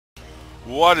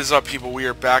What is up, people? We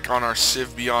are back on our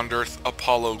Civ Beyond Earth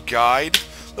Apollo guide.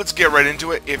 Let's get right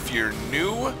into it. If you're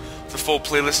new, the full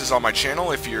playlist is on my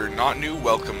channel. If you're not new,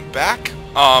 welcome back.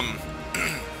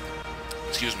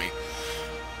 Excuse me.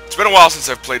 It's been a while since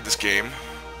I've played this game.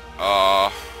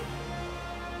 Oh.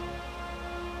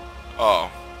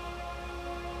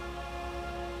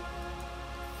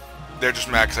 They're just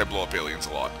mad because I blow up aliens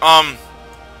a lot.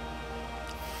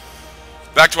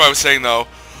 Back to what I was saying, though.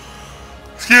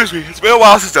 Excuse me, it's been a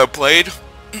while since I've played.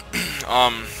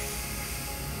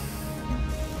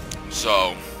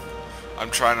 So, I'm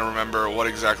trying to remember what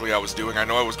exactly I was doing. I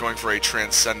know I was going for a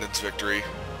Transcendence victory.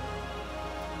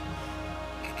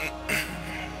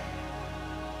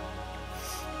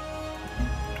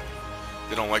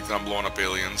 They don't like that I'm blowing up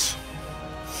aliens.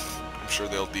 I'm sure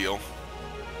they'll deal.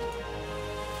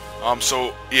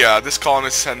 So, yeah, this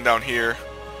colonist is heading down here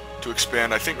to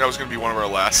expand. I think that was going to be one of our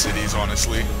last cities,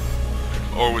 honestly.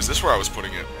 Or was this where I was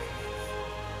putting it?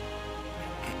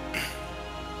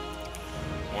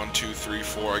 1, 2, 3,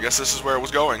 4. I guess this is where it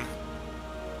was going.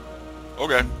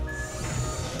 Okay.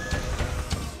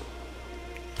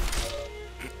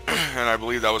 And I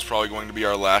believe that was probably going to be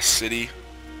our last city.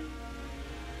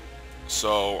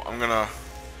 So, I'm gonna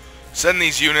send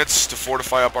these units to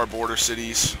fortify up our border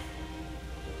cities.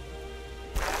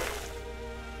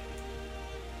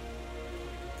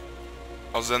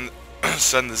 I'll then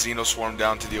send the Xenoswarm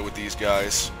down to deal with these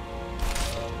guys.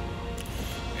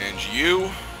 And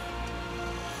you...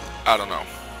 I don't know.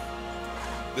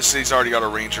 This city's already got a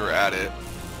ranger at it.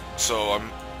 So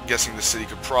I'm guessing the city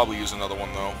could probably use another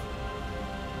one, though.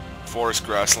 Forest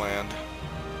grassland.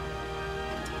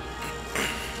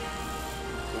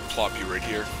 We'll plop you right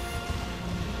here.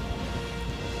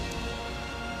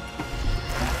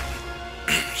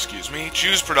 Excuse me.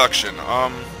 Choose production.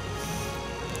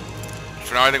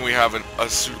 For now, I think we have a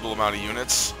suitable amount of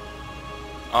units.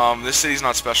 This city's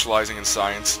not specializing in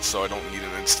science, so I don't need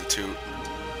an institute.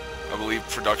 I believe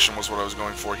production was what I was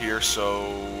going for here,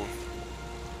 so...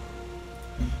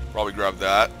 probably grab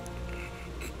that.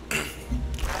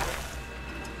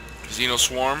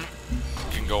 Xenoswarm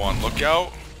can go on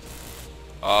lookout.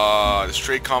 This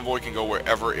trade convoy can go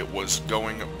wherever it was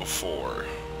going before.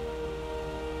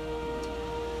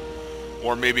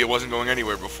 Or maybe it wasn't going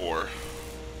anywhere before.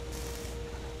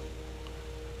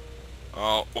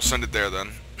 We'll send it there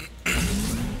then.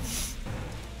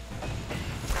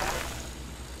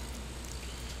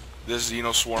 This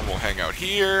Xenoswarm will hang out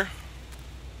here.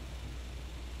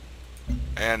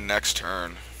 And next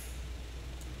turn.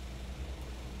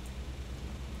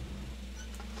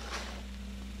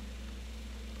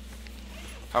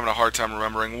 Having a hard time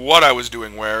remembering what I was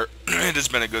doing where. It has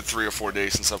been a good 3 or 4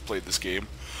 days since I've played this game.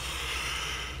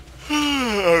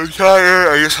 I'm tired.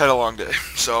 I just had a long day.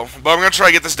 So, but I'm going to try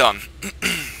to get this done.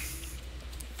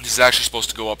 This is actually supposed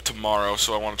to go up tomorrow,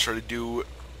 so I want to try to do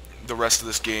the rest of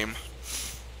this game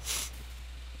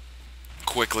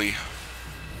quickly.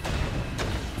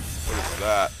 What is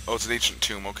that? Oh, it's an ancient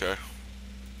tomb. Okay.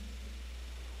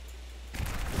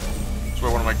 That's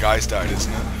where one of my guys died,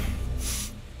 isn't it?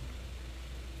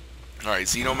 Alright,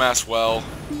 Xenomass well.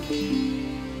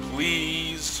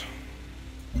 Please.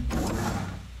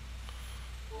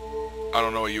 I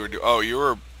don't know what you were doing. Oh, you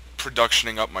were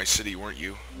productioning up my city, weren't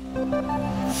you?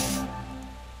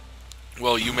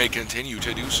 Well, you may continue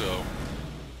to do so.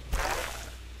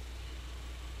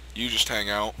 You just hang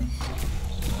out.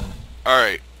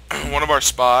 Alright. One of our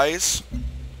spies.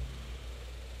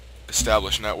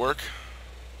 Establish network.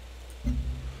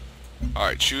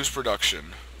 Alright, choose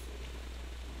production.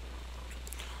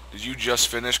 Did you just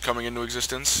finish coming into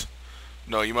existence?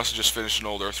 No, you must have just finished an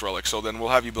old Earth relic. So then we'll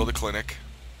have you build a clinic.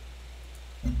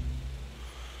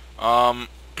 I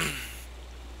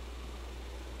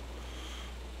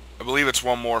believe it's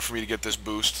one more for me to get this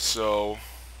boost, so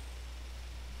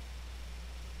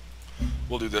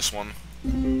we'll do this one.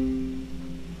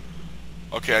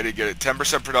 Okay, I did get it.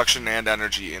 10% production and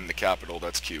energy in the capital.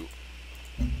 That's cute.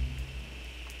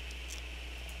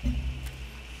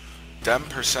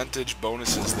 10%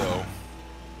 bonuses, though.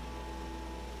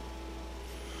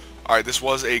 Alright, this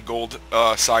was a gold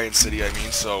science city, I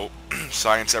mean, so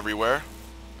science everywhere.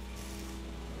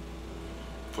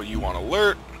 Put you on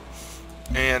alert.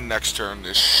 And next turn,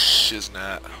 this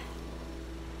shiznat.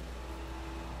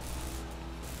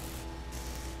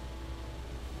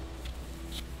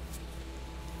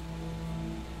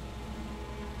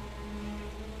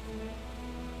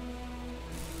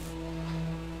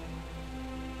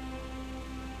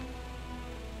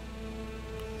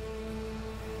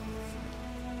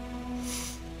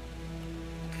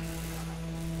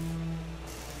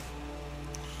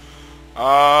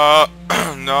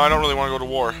 No, I don't really want to go to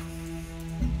war.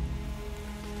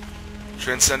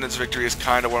 Transcendence victory is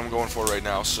kind of what I'm going for right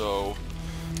now, so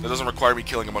that doesn't require me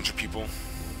killing a bunch of people.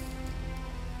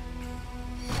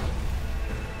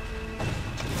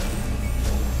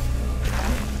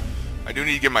 I do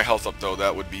need to get my health up, though.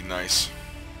 That would be nice.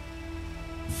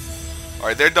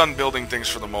 Alright, they're done building things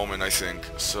for the moment, I think.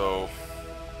 So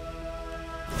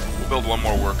we'll build one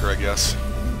more worker, I guess.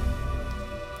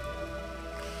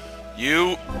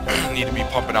 You need to be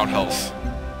pumping out health.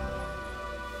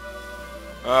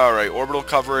 Alright, orbital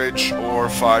coverage or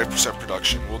 5%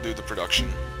 production. We'll do the production.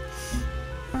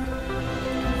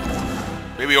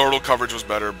 Maybe orbital coverage was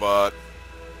better, but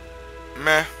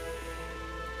meh.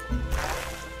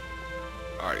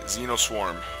 Alright,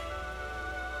 Xenoswarm.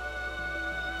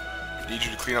 Need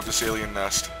you to clean up this alien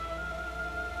nest.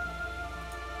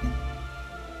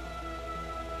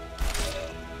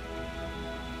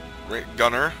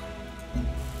 Gunner.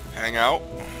 Hang out.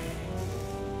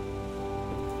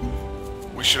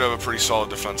 We should have a pretty solid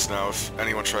defense now if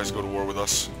anyone tries to go to war with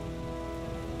us.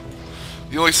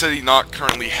 The only city not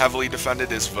currently heavily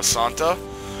defended is Vasanta,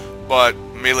 but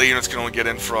melee units can only get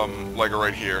in from, like,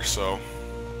 right here, so...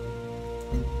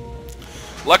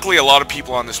 Luckily, a lot of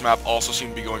people on this map also seem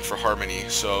to be going for Harmony,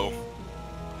 so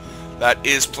that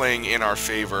is playing in our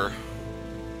favor.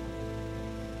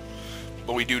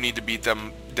 But we do need to beat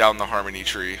them down the Harmony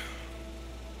tree.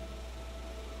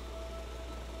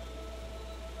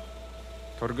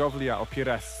 Torgowlia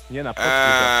opiera nie na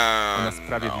podkucie, a na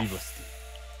sprawiedliwości.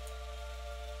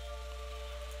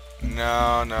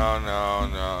 No.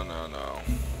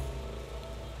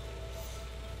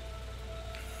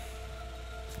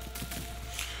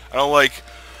 I don't like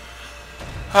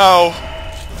how...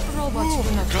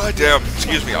 God damn,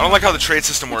 excuse me. I don't like how the trade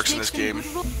system works in this game.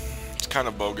 It's kind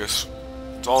of bogus.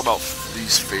 It's all about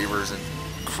these favors and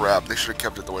crap. They should have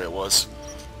kept it the way it was.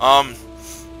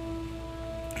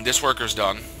 This worker's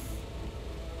done.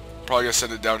 Probably gonna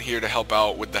send it down here to help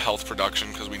out with the health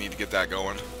production because we need to get that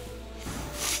going.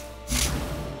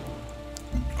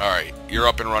 Alright, you're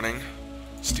up and running.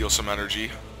 Steal some energy.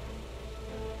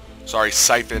 Sorry,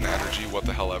 siphon energy, what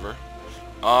the hell ever.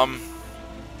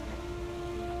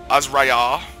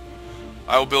 Azraya,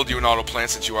 I will build you an auto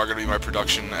plant since you are going to be my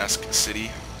production-esque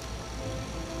city.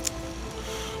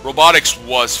 Robotics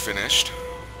was finished.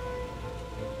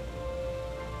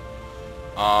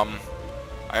 I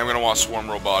am going to want swarm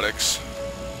robotics.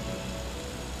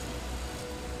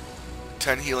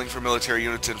 10 healing for military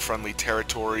units in friendly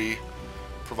territory.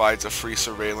 Provides a free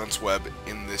surveillance web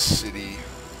in this city.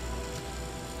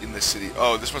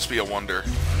 Oh, this must be a wonder.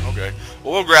 Okay.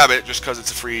 Well, we'll grab it just because it's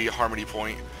a free Harmony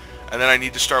point. And then I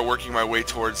need to start working my way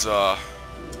towards where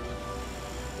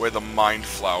the Mind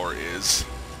Flower is.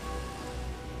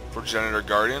 Progenitor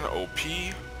Guardian, OP.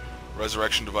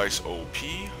 Resurrection Device, OP.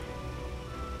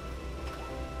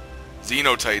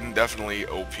 Xenotitan, definitely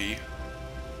OP.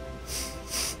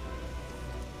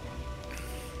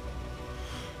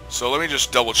 So let me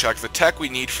just double check. The tech we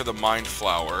need for the Mind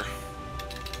Flower...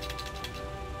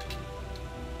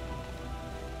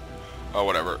 Oh,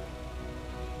 whatever.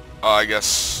 I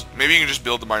guess... Maybe you can just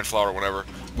build the Mind Flower or whatever.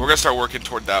 We're gonna start working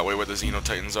toward that way where the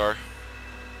Xenotitans are.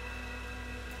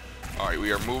 Alright,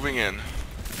 we are moving in.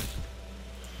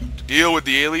 To deal with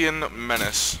the alien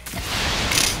menace.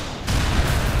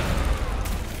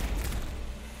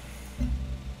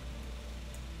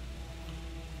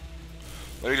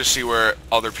 Let me just see where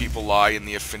other people lie in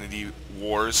the Affinity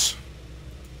Wars.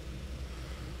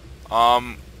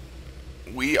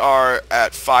 We are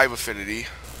at 5 affinity.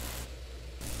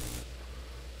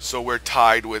 So we're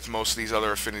tied with most of these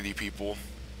other affinity people.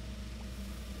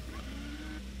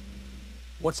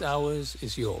 What's ours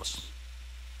is yours.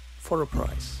 For a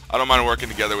price. I don't mind working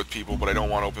together with people, but I don't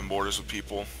want open borders with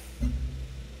people.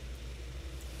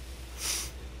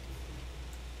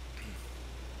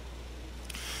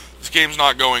 This game's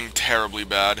not going terribly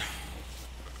bad.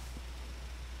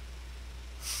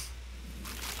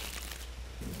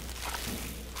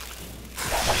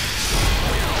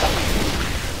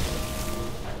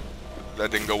 That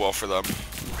didn't go well for them.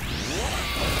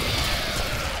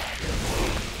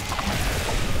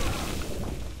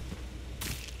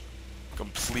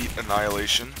 Complete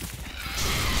annihilation.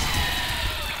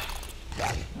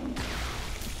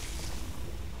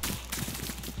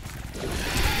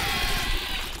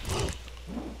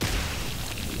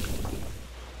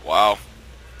 Wow.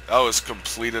 That was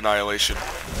complete annihilation.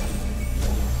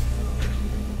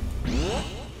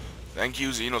 Thank you,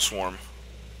 Xenoswarm.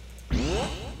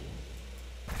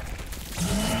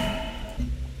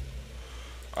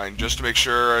 And just to make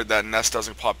sure that nest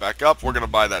doesn't pop back up, we're going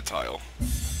to buy that tile.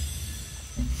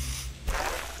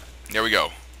 There we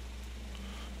go.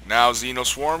 Now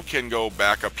Xenoswarm can go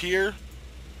back up here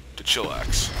to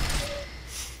Chillax.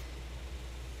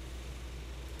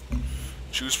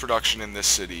 Choose production in this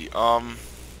city.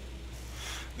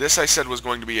 This I said was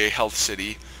going to be a health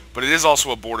city, but it is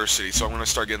also a border city, so I'm going to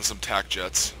start getting some tac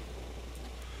jets,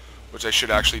 which I should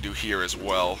actually do here as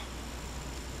well.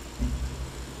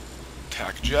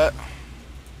 Tac jet.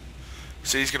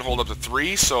 Cities can hold up to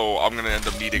 3, so I'm going to end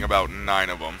up needing about 9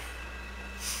 of them.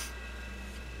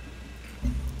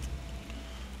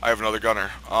 I have another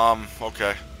gunner.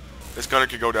 Okay. This gunner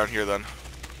could go down here then.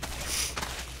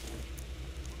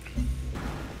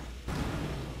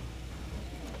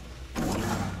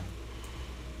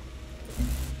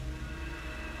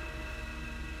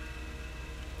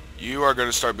 You are going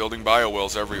to start building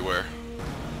biowells everywhere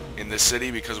in this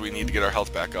city because we need to get our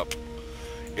health back up.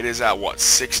 It is at, what,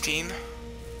 16?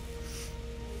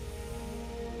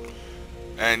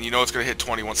 And you know it's going to hit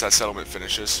 20 once that settlement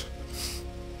finishes.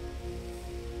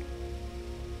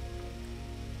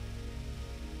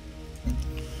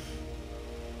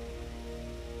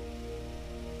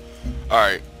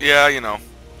 Alright, yeah, you know,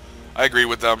 I agree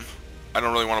with them. I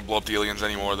don't really want to blow up the aliens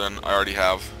any more than I already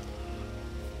have.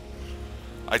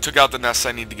 I took out the nests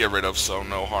I need to get rid of, so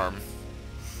no harm.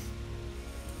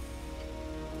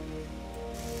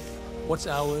 What's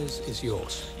ours is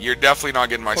yours. You're definitely not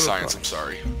getting my science, I'm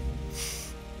sorry.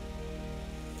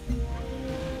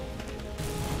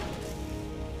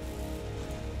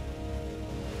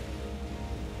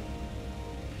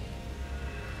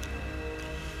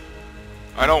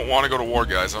 I don't want to go to war,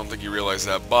 guys. I don't think you realize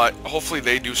that. But hopefully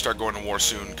they do start going to war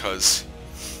soon, because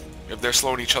if they're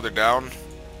slowing each other down,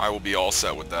 I will be all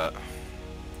set with that.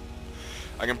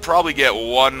 I can probably get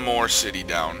one more city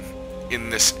down in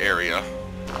this area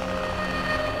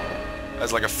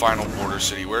as like a final border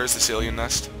city. Where is this alien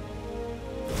nest?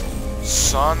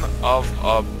 Son of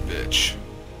a bitch.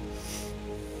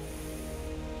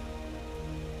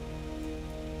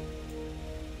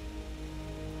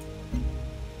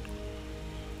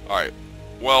 Alright,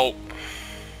 well,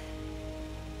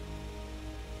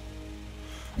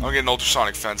 I'll get an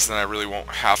ultrasonic fence, then I really won't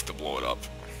have to blow it up.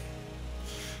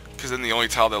 Because then the only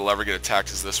tile that'll ever get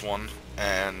attacked is this one,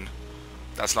 and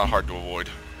that's not hard to avoid.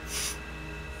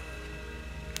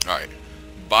 Alright,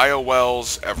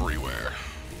 biowells everywhere.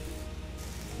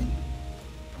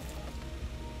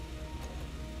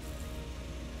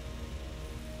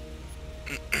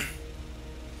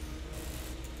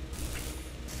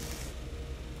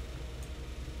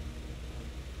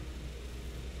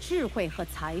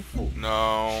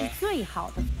 No. I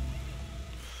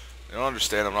don't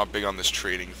understand. I'm not big on this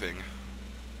trading thing.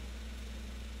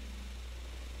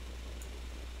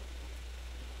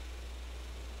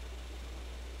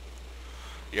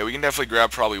 Yeah, we can definitely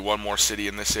grab probably one more city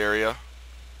in this area.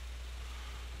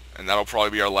 And that'll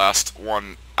probably be our last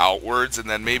one outwards. And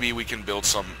then maybe we can build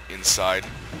some inside.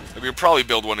 We can probably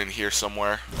build one in here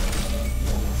somewhere.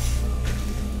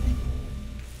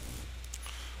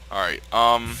 Alright,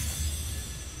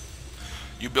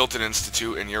 you built an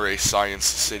institute and you're a science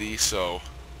city, so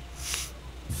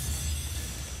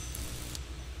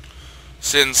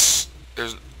since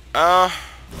there's well,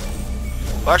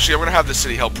 actually I'm gonna have the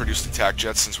city help produce the tac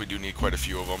jets since we do need quite a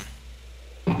few of them.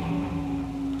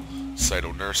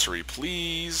 Cyto nursery,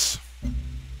 please.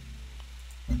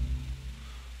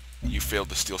 You failed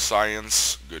to steal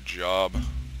science, good job.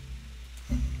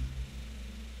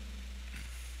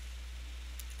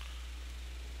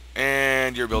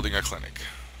 And you're building a clinic.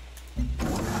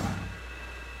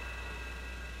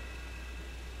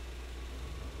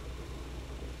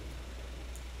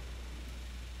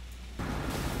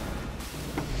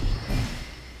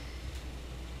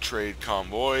 Trade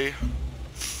convoy.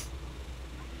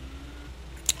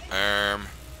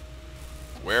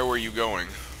 Where were you going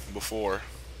before?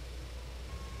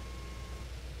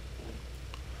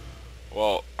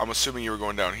 Well, I'm assuming you were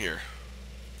going down here.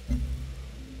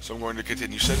 So I'm going to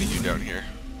continue sending you down here.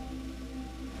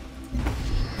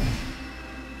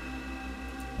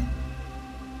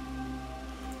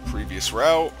 Previous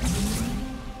route.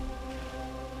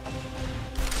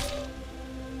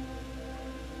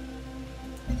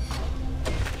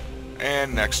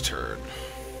 And next turn.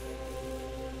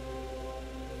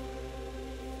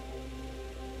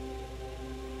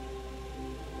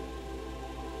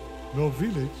 Your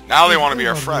village. Now they want to be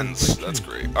our friends. That's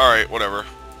great. Alright, whatever.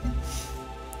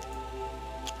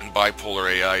 And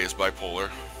bipolar AI is bipolar.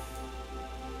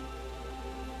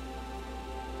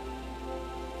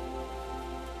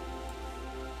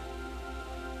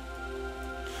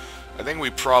 I think we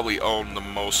probably own the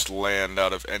most land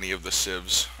out of any of the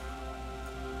civs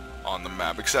on the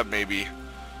map, except maybe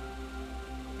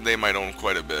They might own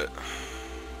quite a bit.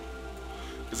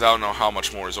 Because I don't know how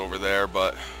much more is over there,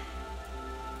 but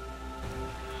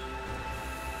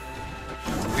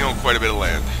we own quite a bit of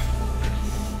land.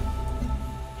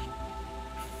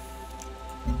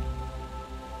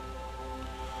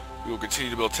 We will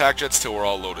continue to build tac jets till we're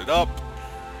all loaded up.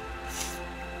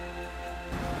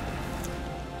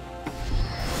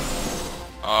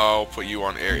 I'll put you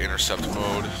on air intercept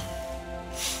mode.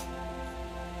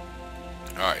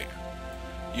 Alright.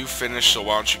 You finished, so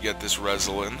why don't you get this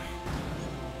Resolin?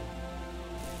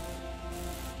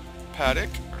 Paddock.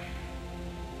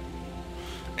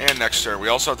 And next turn, we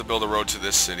also have to build a road to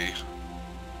this city,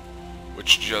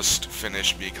 which just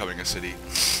finished becoming a city.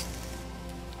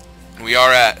 We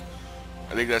are at,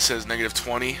 I think that says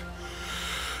 -20.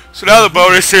 So now the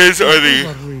bonuses are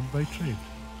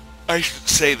I should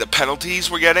say the penalties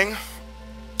we're getting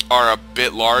are a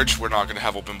bit large. We're not going to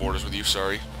have open borders with you,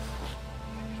 sorry.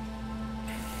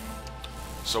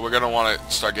 So we're going to want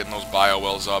to start getting those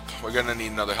biowells up. We're going to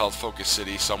need another health-focused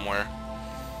city somewhere.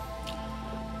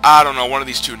 I don't know, one of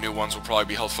these two new ones will probably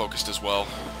be health-focused as well.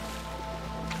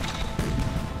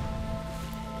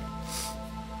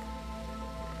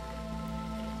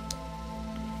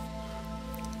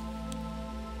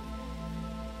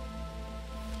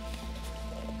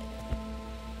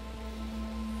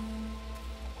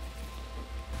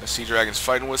 The Sea Dragon's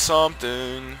fighting with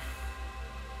something.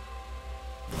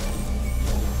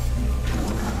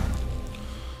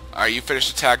 Alright, you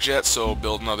finished the tac jet, so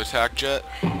build another tac jet.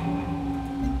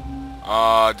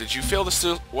 Did you fail to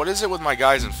steal... What is it with my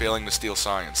guys and failing to steal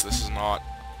science? This is not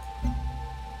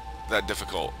that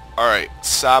difficult. Alright,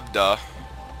 Sabda.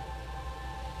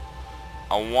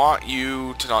 I want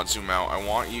you to not zoom out. I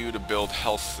want you to build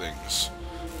health things.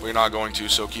 We're not going to,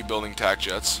 so keep building tac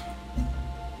jets.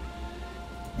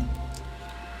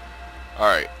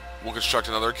 Alright, we'll construct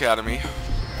another academy.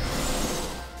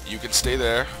 You can stay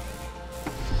there.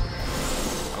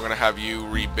 I'm gonna have you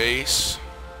rebase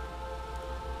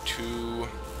to...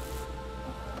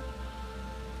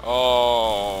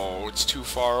 Oh, it's too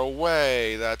far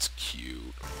away. That's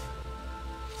cute.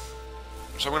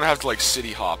 So I'm gonna have to like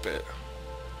city hop it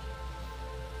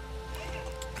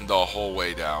the whole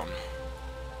way down.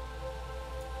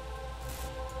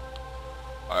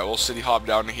 Alright, we'll city hop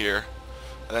down to here.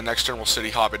 And then next turn we'll city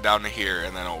hop it down to here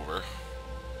and then over.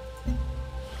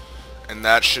 And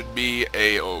that should be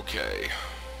a-okay.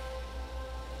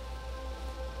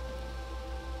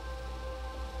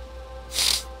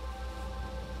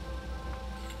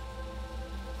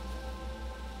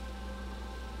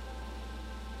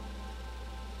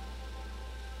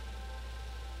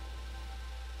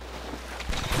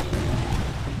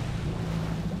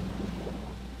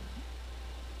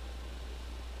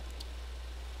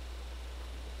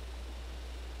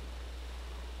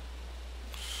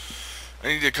 I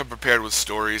need to come prepared with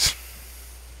stories.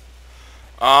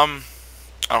 I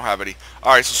don't have any.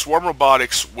 Alright, so Swarm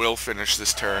Robotics will finish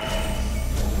this turn.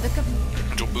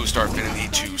 Which will boost our affinity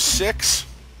to 6.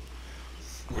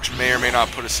 Which may or may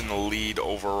not put us in the lead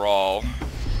overall.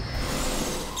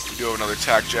 We do have another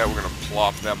tac jet. We're going to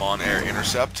plop them on air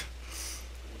intercept.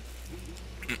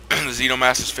 The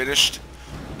Xenomass is finished.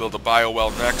 Build a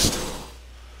biowell next.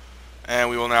 And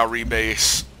we will now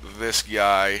rebase this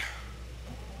guy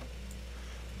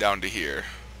down to here.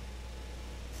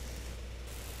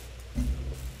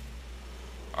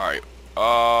 Alright,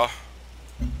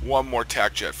 one more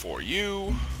tac jet for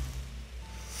you.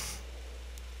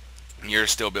 You're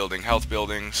still building health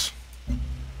buildings.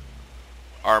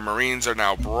 Our Marines are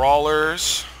now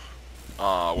brawlers.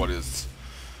 What is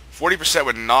 40%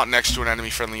 when not next to an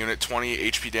enemy friendly unit, 20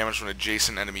 HP damage when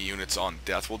adjacent enemy units on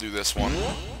death. We'll do this one.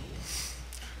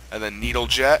 And then Needle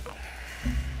Jet.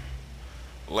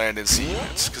 Land and sea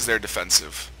units, because they're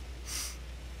defensive.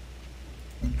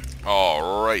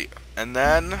 Alright, and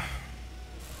then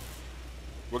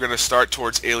we're going to start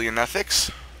towards alien ethics,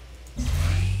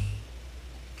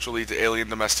 which will lead to alien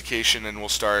domestication, and we'll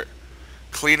start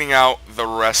cleaning out the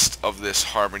rest of this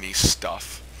Harmony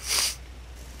stuff.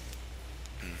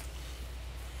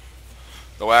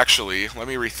 Though actually, let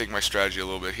me rethink my strategy a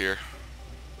little bit here.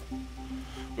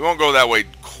 We won't go that way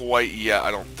quite yet,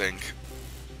 I don't think.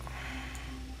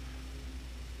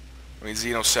 I mean,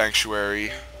 Xeno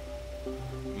Sanctuary,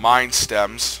 Mind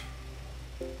Stems.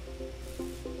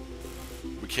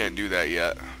 We can't do that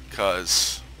yet,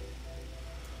 because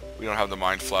we don't have the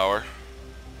Mind Flower.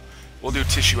 We'll do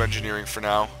Tissue Engineering for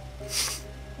now.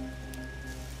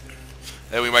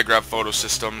 Then we might grab Photo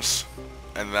Systems,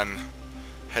 and then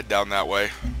head down that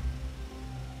way.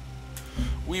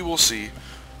 We will see.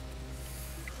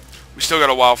 We still got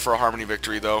a while for a Harmony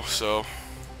victory, though, so...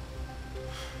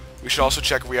 We should also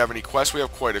check if we have any quests. We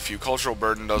have quite a few. Cultural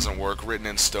Burden doesn't work. Written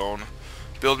in Stone.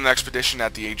 Build an expedition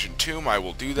at the Ancient Tomb. I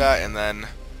will do that. And then,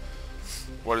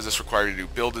 what does this require you to do?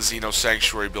 Build a Xeno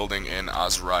Sanctuary building in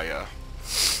Azraya.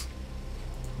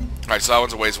 Alright, so that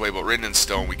one's a ways away, but Written in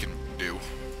Stone we can do.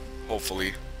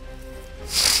 Hopefully.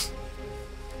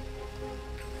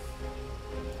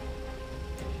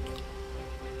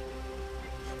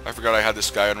 I forgot I had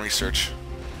this guy on research.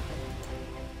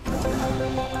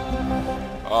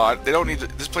 They don't need to,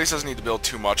 this place doesn't need to build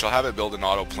too much. I'll have it build an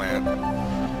auto plant.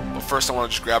 But first I want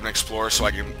to just grab an explorer so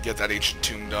I can get that ancient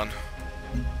tomb done.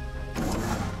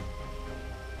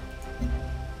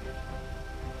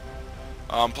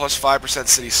 Plus 5%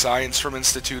 city science from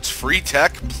institutes. Free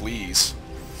tech, please.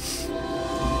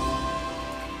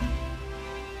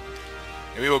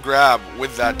 And we will grab,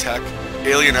 with that tech,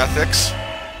 alien ethics.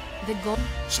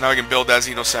 So now we can build that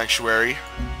Xeno Sanctuary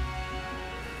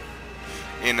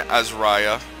in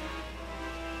Azraya.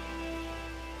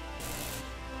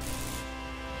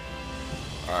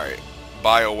 Alright,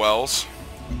 biowells.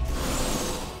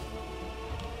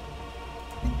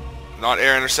 Not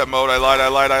air intercept mode, I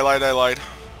lied.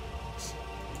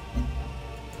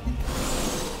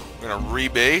 We're gonna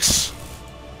rebase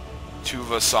to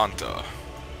Vasanta.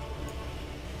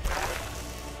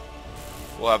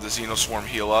 We'll have the Xenoswarm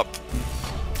heal up.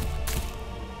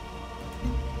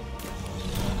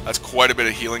 That's quite a bit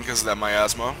of healing because of that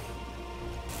miasma.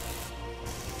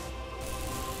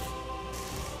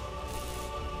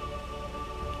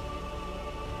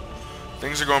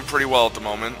 Things are going pretty well at the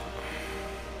moment.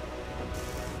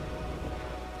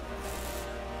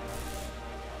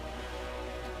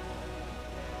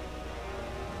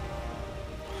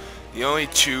 The only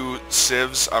two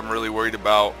civs I'm really worried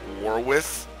about war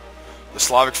with, the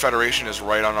Slavic Federation is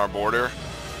right on our border,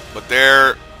 but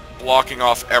they're blocking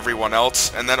off everyone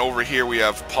else. And then over here we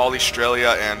have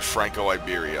Polystralia and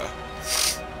Franco-Iberia.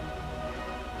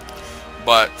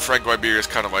 But Franco-Iberia is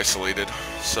kind of isolated,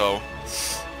 so...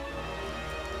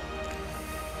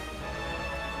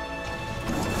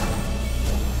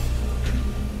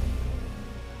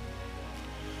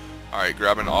 Alright,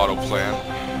 grab an auto plan.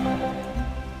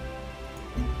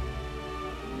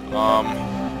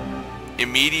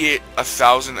 Immediate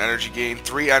 1,000 energy gain,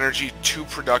 3 energy, 2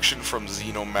 production from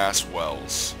Xenomass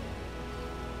wells.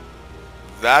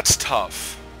 That's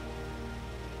tough.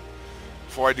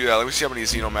 Before I do that, let me see how many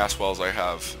Xenomass wells I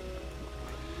have.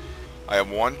 I have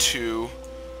 1, 2,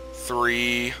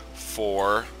 3,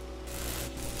 4,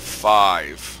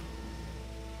 5.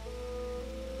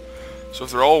 So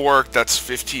if they're all work, that's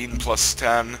 15 plus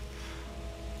 10.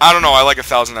 I don't know, I like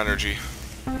 1,000 energy.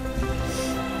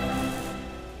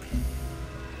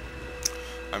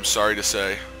 I'm sorry to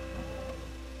say.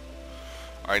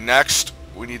 Alright, next,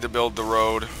 we need to build the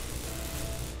road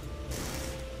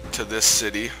to this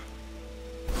city.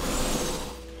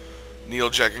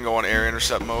 Needlejet can go on air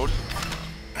intercept mode.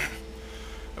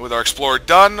 And with our explorer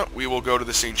done, we will go to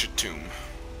this ancient tomb.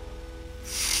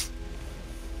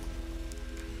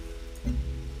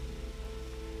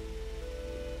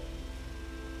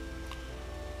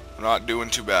 We're not doing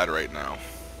too bad right now.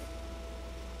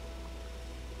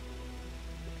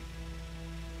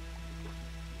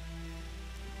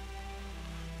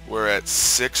 We're at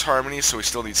 6 harmonies, so we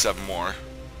still need 7 more.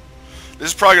 This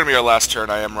is probably going to be our last turn.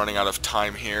 I am running out of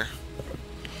time here.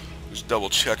 Just double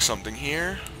check something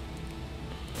here.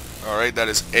 Alright, that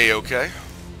is A-okay.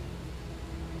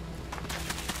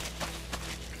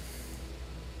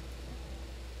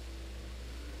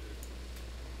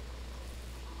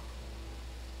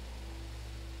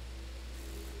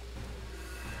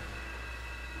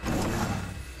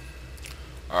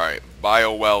 Alright,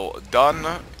 biowell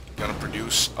done. Gonna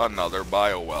produce another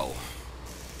biowell.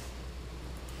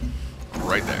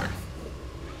 Right there.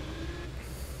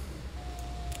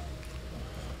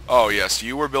 Oh yes,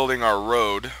 you were building our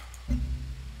road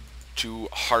to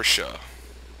Harsha.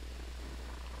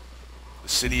 The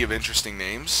city of interesting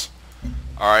names.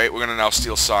 Alright, we're gonna now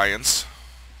steal science.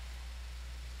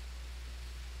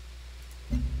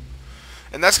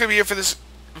 And that's gonna be it for this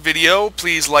video.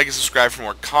 Please like and subscribe for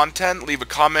more content. Leave a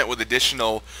comment with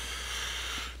additional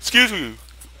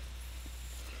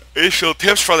additional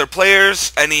tips for other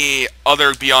players, any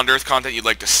other Beyond Earth content you'd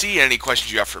like to see, any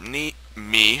questions you have from me.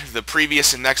 The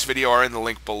previous and next video are in the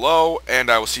link below,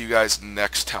 and I will see you guys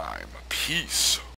next time. Peace.